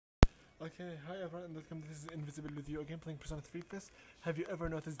Okay, hi everyone and welcome. This is Invisible with you again playing Persona 3 FES. Have you ever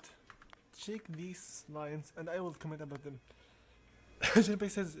noticed? Check these lines and I will comment about them.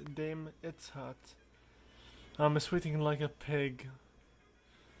 Jinpei says, "Damn, it's hot. I'm sweating like a pig."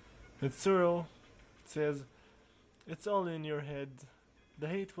 Mitsuru says, "It's all in your head. The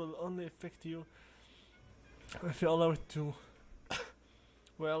heat will only affect you if you allow it to."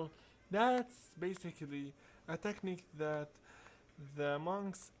 Well, that's basically a technique that the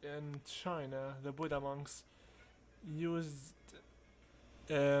monks in China, the Buddha monks, used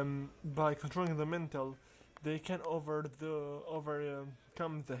by controlling the mental. They can overcome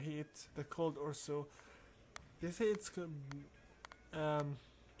the heat, the cold, or so. They say it's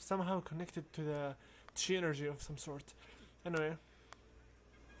somehow connected to the chi energy of some sort. Anyway,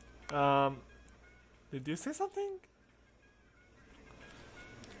 did you say something?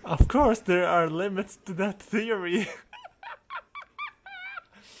 Of course, there are limits to that theory.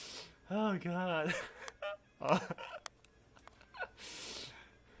 Oh god.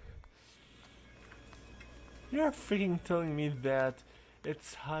 You're freaking telling me that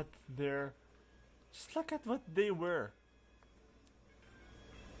it's hot there. Just look at what they wear.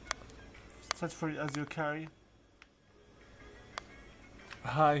 Such for as you carry.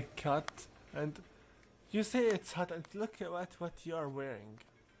 High cut. And you say it's hot and look at what you are wearing.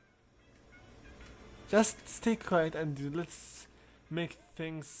 Just stay quiet and let's make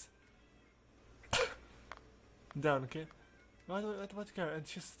things down, okay? What care? And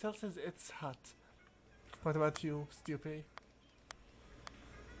she still says it's hot. What about you, stupid?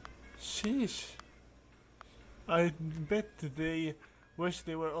 Sheesh. I bet they wish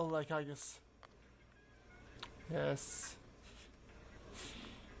they were all like Agus. Yes.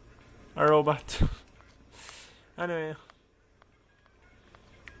 A robot. Anyway.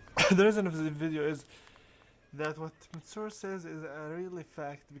 The reason of this video is that what Mitsuru says is a really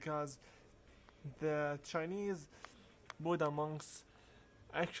fact, because the Chinese Buddha monks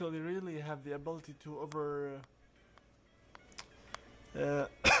actually really have the ability to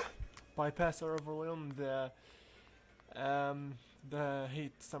bypass or overwhelm the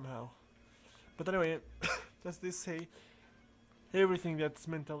heat somehow. But anyway, as they say, everything that's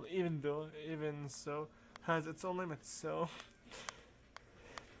mental, even so, has its own limits. So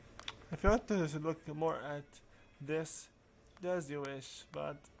if you want to look more at this, do as you wish,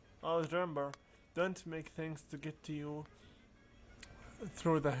 but always remember, don't make things to get to you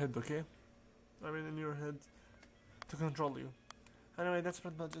through the head, okay? I mean in your head, to control you. Anyway, that's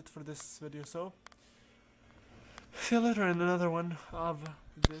pretty much it for this video, so see you later in another one of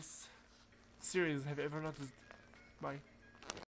this series. Have you ever noticed? Bye.